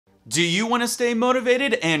Do you want to stay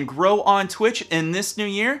motivated and grow on Twitch in this new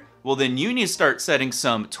year? Well, then you need to start setting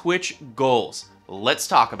some Twitch goals. Let's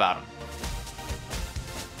talk about them.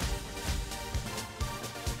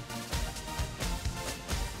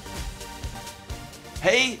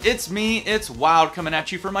 Hey, it's me, it's Wild, coming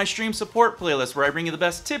at you for my stream support playlist where I bring you the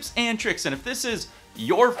best tips and tricks. And if this is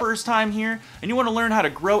your first time here and you want to learn how to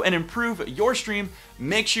grow and improve your stream,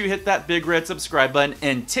 make sure you hit that big red subscribe button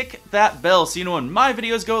and tick that bell so you know when my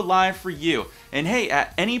videos go live for you. And hey,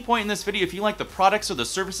 at any point in this video, if you like the products or the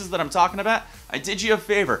services that I'm talking about, I did you a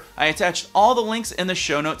favor. I attached all the links in the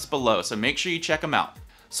show notes below, so make sure you check them out.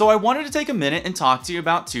 So I wanted to take a minute and talk to you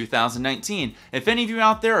about 2019. If any of you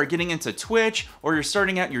out there are getting into Twitch, or you're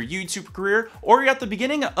starting out your YouTube career, or you're at the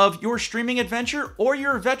beginning of your streaming adventure, or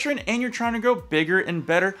you're a veteran and you're trying to grow bigger and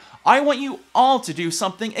better, I want you all to do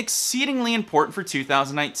something exceedingly important for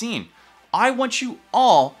 2019. I want you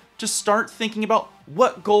all to start thinking about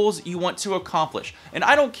what goals you want to accomplish. And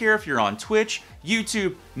I don't care if you're on Twitch,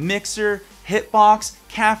 YouTube, Mixer, Hitbox,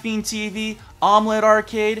 Caffeine TV, Omelette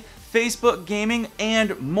Arcade, Facebook Gaming,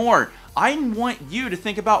 and more. I want you to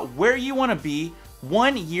think about where you want to be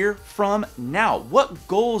 1 year from now. What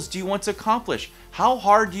goals do you want to accomplish? How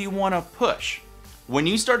hard do you want to push? When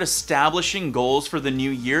you start establishing goals for the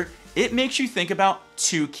new year, it makes you think about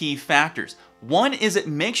two key factors. One is it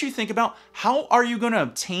makes you think about how are you going to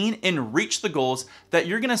obtain and reach the goals that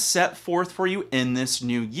you're going to set forth for you in this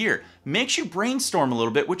new year. Makes you brainstorm a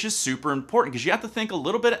little bit, which is super important because you have to think a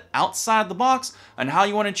little bit outside the box on how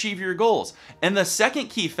you want to achieve your goals. And the second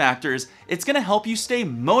key factor is it's going to help you stay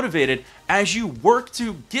motivated as you work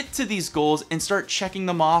to get to these goals and start checking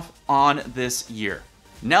them off on this year.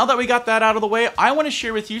 Now that we got that out of the way, I want to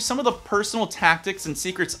share with you some of the personal tactics and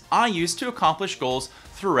secrets I use to accomplish goals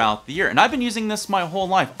throughout the year. And I've been using this my whole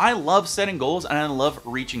life. I love setting goals and I love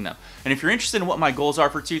reaching them. And if you're interested in what my goals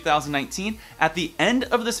are for 2019, at the end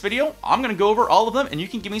of this video, I'm going to go over all of them and you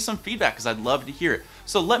can give me some feedback because I'd love to hear it.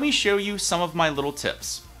 So let me show you some of my little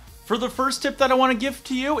tips. For the first tip that I want to give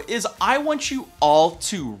to you is I want you all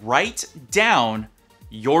to write down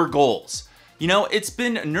your goals. You know, it's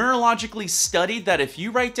been neurologically studied that if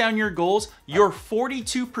you write down your goals, you're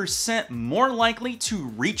 42% more likely to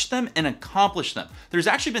reach them and accomplish them. There's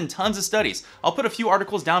actually been tons of studies. I'll put a few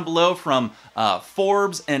articles down below from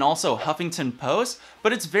Forbes and also Huffington Post,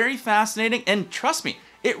 but it's very fascinating and trust me,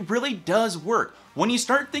 it really does work. When you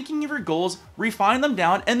start thinking of your goals, refine them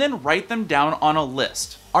down and then write them down on a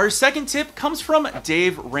list. Our second tip comes from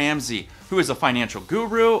Dave Ramsey, who is a financial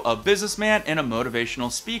guru, a businessman, and a motivational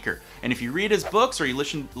speaker. And if you read his books or you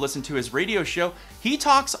listen to his radio show, he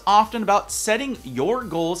talks often about setting your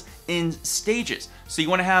goals in stages. So you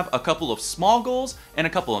want to have a couple of small goals and a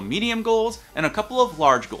couple of medium goals and a couple of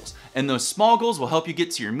large goals. And those small goals will help you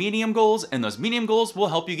get to your medium goals, and those medium goals will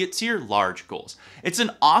help you get to your large goals. It's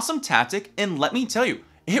an awesome tactic, and let me tell you,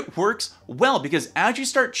 it works well because as you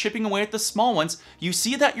start chipping away at the small ones, you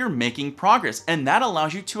see that you're making progress, and that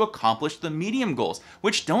allows you to accomplish the medium goals,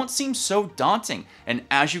 which don't seem so daunting. And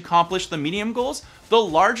as you accomplish the medium goals, the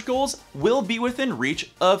large goals will be within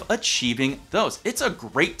reach of achieving those. It's a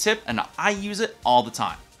great tip, and I use it all the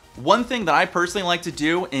time. One thing that I personally like to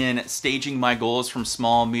do in staging my goals from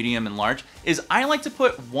small, medium, and large is I like to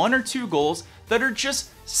put 1 or 2 goals that are just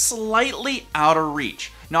slightly out of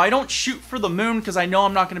reach. Now, I don't shoot for the moon because I know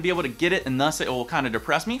I'm not going to be able to get it and thus it will kind of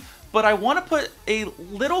depress me, but I want to put a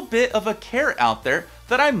little bit of a carrot out there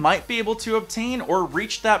that I might be able to obtain or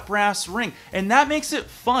reach that brass ring. And that makes it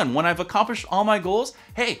fun. When I've accomplished all my goals,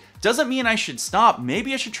 hey, doesn't mean I should stop.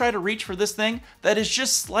 Maybe I should try to reach for this thing that is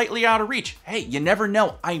just slightly out of reach. Hey, you never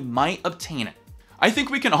know, I might obtain it. I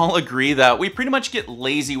think we can all agree that we pretty much get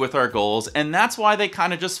lazy with our goals, and that's why they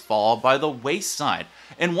kind of just fall by the wayside.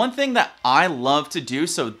 And one thing that I love to do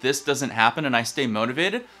so this doesn't happen and I stay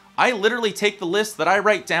motivated, I literally take the list that I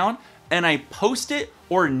write down and I post it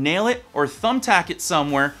or nail it or thumbtack it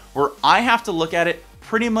somewhere where I have to look at it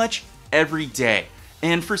pretty much every day.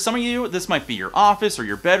 And for some of you, this might be your office or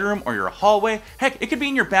your bedroom or your hallway. Heck, it could be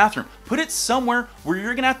in your bathroom. Put it somewhere where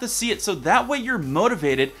you're gonna have to see it so that way you're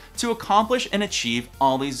motivated to accomplish and achieve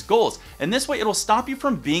all these goals. And this way it'll stop you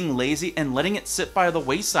from being lazy and letting it sit by the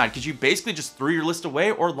wayside because you basically just threw your list away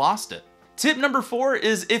or lost it. Tip number 4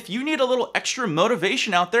 is if you need a little extra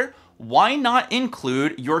motivation out there, why not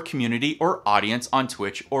include your community or audience on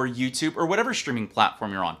Twitch or YouTube or whatever streaming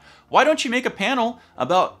platform you're on? Why don't you make a panel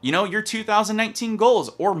about, your 2019 goals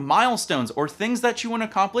or milestones or things that you want to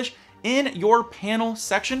accomplish in your panel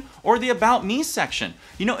section or the About Me section.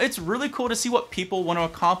 You know, it's really cool to see what people want to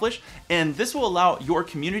accomplish, and this will allow your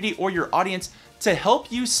community or your audience to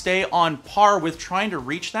help you stay on par with trying to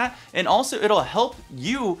reach that, and also it'll help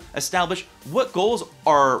you establish what goals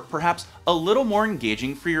are perhaps a little more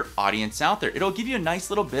engaging for your audience out there. It'll give you a nice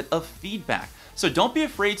little bit of feedback. So don't be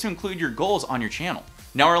afraid to include your goals on your channel.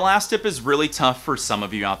 Now, our last tip is really tough for some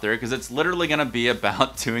of you out there because it's literally going to be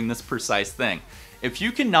about doing this precise thing. If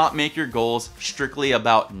you cannot make your goals strictly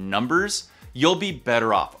about numbers, you'll be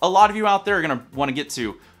better off. A lot of you out there are going to want to get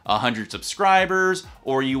to 100 subscribers,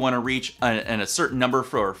 or you want to reach a certain number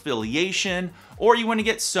for affiliation, or you want to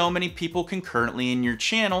get so many people concurrently in your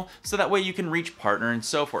channel so that way you can reach partner and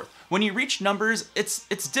so forth. When you reach numbers,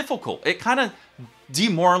 it's difficult. It kind of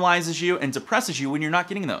demoralizes you and depresses you when you're not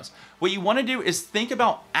getting those. What you want to do is think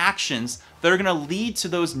about actions that are going to lead to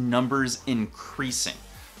those numbers increasing.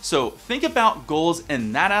 So think about goals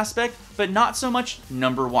in that aspect, but not so much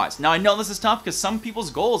number-wise. Now, I know this is tough because some people's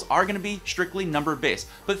goals are going to be strictly number-based,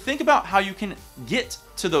 but think about how you can get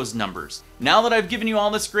to those numbers. Now that I've given you all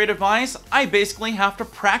this great advice, I basically have to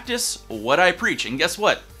practice what I preach. And guess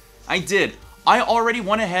what? I did. I already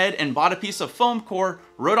went ahead and bought a piece of foam core,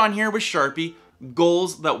 wrote on here with Sharpie,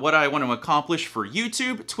 goals that what I want to accomplish for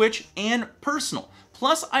YouTube, Twitch, and personal.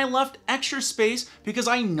 Plus, I left extra space because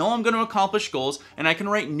I know I'm going to accomplish goals and I can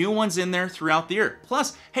write new ones in there throughout the year.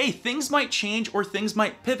 Plus, hey, things might change or things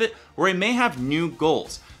might pivot where I may have new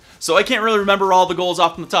goals. So I can't really remember all the goals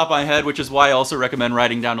off the top of my head, which is why I also recommend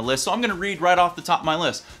writing down a list. So I'm going to read right off the top of my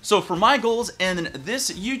list. So for my goals in this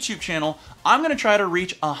YouTube channel, I'm going to try to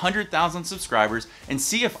reach 100,000 subscribers and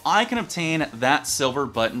see if I can obtain that silver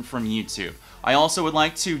button from YouTube. I also would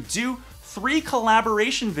like to do 3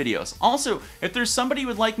 collaboration videos. Also, if there's somebody you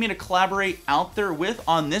would like me to collaborate out there with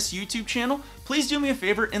on this YouTube channel, please do me a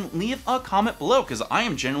favor and leave a comment below because I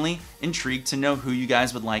am genuinely intrigued to know who you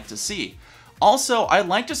guys would like to see. Also, I'd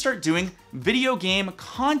like to start doing video game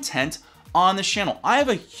content on this channel. I have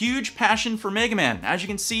a huge passion for Mega Man, as you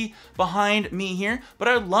can see behind me here, but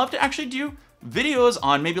I would love to actually do videos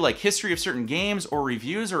on maybe like history of certain games or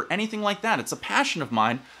reviews or anything like that. It's a passion of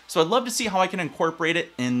mine, so I'd love to see how I can incorporate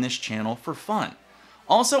it in this channel for fun.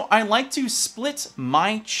 Also, I like to split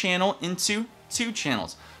my channel into 2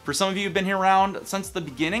 channels. For some of you who've been here around since the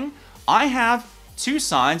beginning, I have 2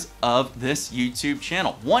 sides of this YouTube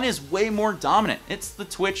channel. One is way more dominant. It's the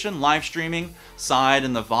Twitch and live streaming side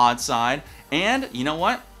and the VOD side. And you know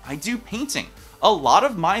what? I do painting. A lot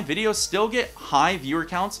of my videos still get high viewer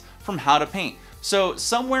counts from how to paint. So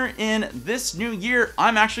somewhere in this new year,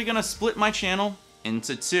 I'm actually gonna split my channel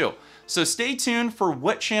into 2. So stay tuned for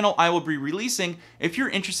what channel I will be releasing if you're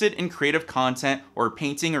interested in creative content or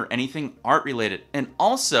painting or anything art related. And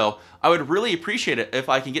also, I would really appreciate it if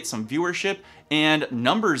I can get some viewership and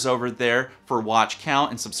numbers over there for watch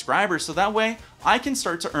count and subscribers, so that way I can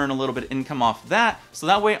start to earn a little bit of income off that, so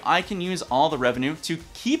that way I can use all the revenue to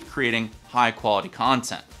keep creating high quality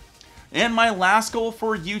content. And my last goal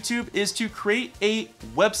for YouTube is to create a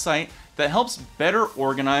website that helps better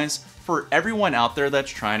organize for everyone out there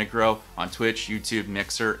that's trying to grow on Twitch, YouTube,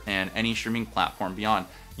 Mixer, and any streaming platform beyond.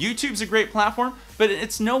 YouTube's a great platform, but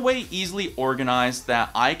it's no way easily organized that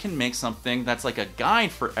I can make something that's like a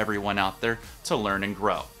guide for everyone out there to learn and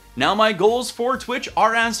grow. Now, my goals for Twitch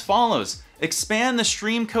are as follows. Expand the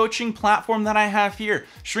stream coaching platform that I have here.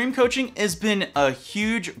 Stream coaching has been a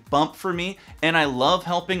huge bump for me, and I love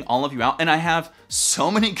helping all of you out. And I have so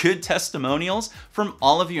many good testimonials from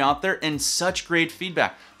all of you out there and such great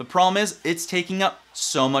feedback. The problem is it's taking up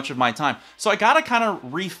so much of my time. So I gotta kind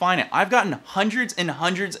of refine it. I've gotten hundreds and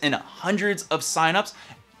hundreds and hundreds of signups.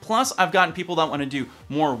 Plus, I've gotten people that want to do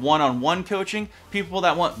more one-on-one coaching, people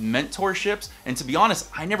that want mentorships, and to be honest,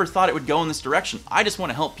 I never thought it would go in this direction. I just want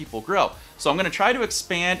to help people grow. So I'm going to try to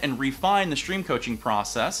expand and refine the stream coaching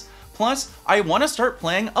process. Plus, I want to start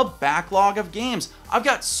playing a backlog of games. I've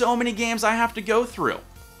got so many games I have to go through.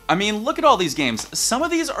 I mean, look at all these games. Some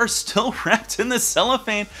of these are still wrapped in the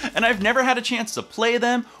cellophane, and I've never had a chance to play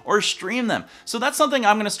them or stream them. So that's something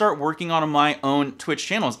I'm gonna start working on my own Twitch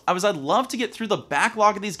channels. I'd love to get through the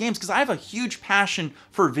backlog of these games because I have a huge passion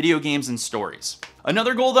for video games and stories.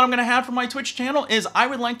 Another goal that I'm gonna have for my Twitch channel is I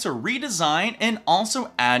would like to redesign and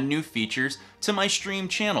also add new features to my stream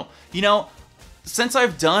channel. You know, since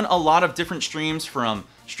I've done a lot of different streams, from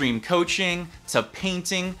stream coaching, to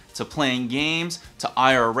painting, to playing games, to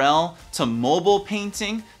IRL, to mobile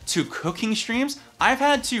painting, to cooking streams, I've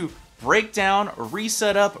had to break down,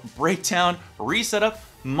 reset up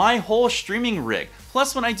my whole streaming rig.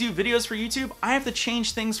 Plus, when I do videos for YouTube, I have to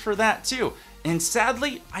change things for that too. And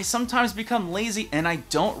sadly, I sometimes become lazy and I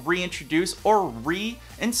don't reintroduce or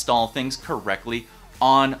reinstall things correctly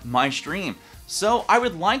on my stream. So I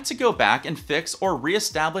would like to go back and fix or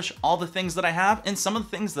reestablish all the things that I have and some of the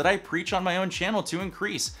things that I preach on my own channel to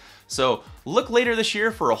increase. So look later this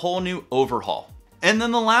year for a whole new overhaul. And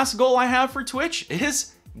then the last goal I have for Twitch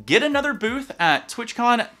is get another booth at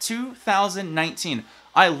TwitchCon 2019.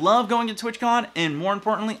 I love going to TwitchCon, and more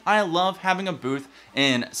importantly, I love having a booth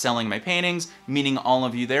and selling my paintings, meeting all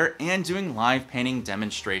of you there, and doing live painting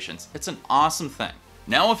demonstrations. It's an awesome thing.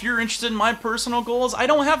 Now, if you're interested in my personal goals, I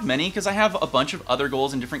don't have many because I have a bunch of other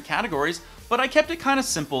goals in different categories, but I kept it kind of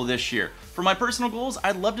simple this year. For my personal goals,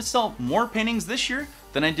 I'd love to sell more paintings this year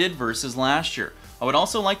than I did versus last year. I would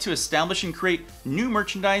also like to establish and create new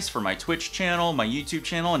merchandise for my Twitch channel, my YouTube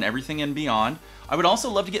channel, and everything and beyond. I would also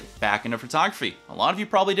love to get back into photography. A lot of you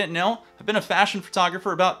probably didn't know, I've been a fashion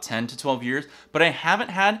photographer about 10 to 12 years, but I haven't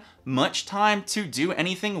had much time to do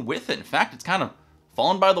anything with it. In fact, it's kind of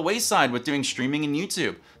fallen by the wayside with doing streaming and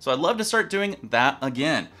YouTube. So I'd love to start doing that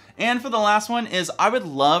again. And for the last one is I would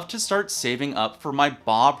love to start saving up for my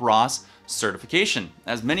Bob Ross certification.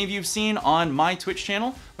 As many of you have seen on my Twitch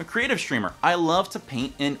channel, I'm a creative streamer. I love to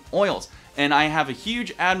paint in oils, and I have a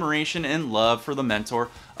huge admiration and love for the mentor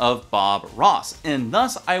of Bob Ross, and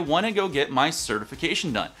thus I want to go get my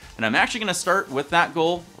certification done. And I'm actually going to start with that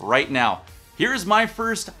goal right now. Here's my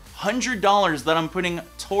first $100 that I'm putting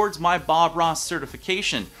towards my Bob Ross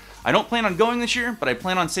certification. I don't plan on going this year, but I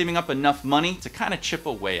plan on saving up enough money to kind of chip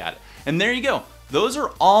away at it. And there you go. Those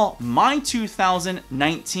are all my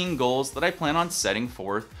 2019 goals that I plan on setting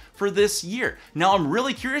forth for this year. Now, I'm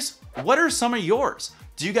really curious, what are some of yours?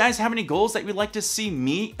 Do you guys have any goals that you'd like to see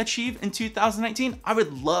me achieve in 2019? I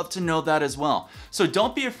would love to know that as well. So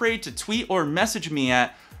don't be afraid to tweet or message me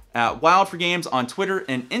at Wild4Games on Twitter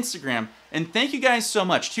and Instagram. And thank you guys so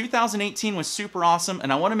much. 2018 was super awesome,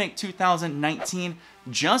 and I want to make 2019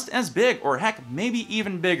 just as big, or heck, maybe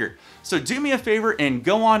even bigger. So do me a favor and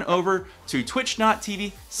go on over to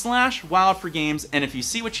twitch.tv/Wild4Games, and if you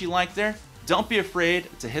see what you like there, don't be afraid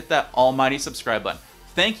to hit that almighty subscribe button.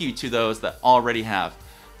 Thank you to those that already have.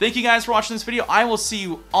 Thank you guys for watching this video. I will see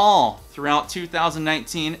you all throughout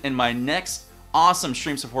 2019 in my next awesome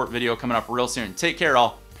stream support video coming up real soon. Take care,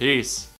 all. Peace.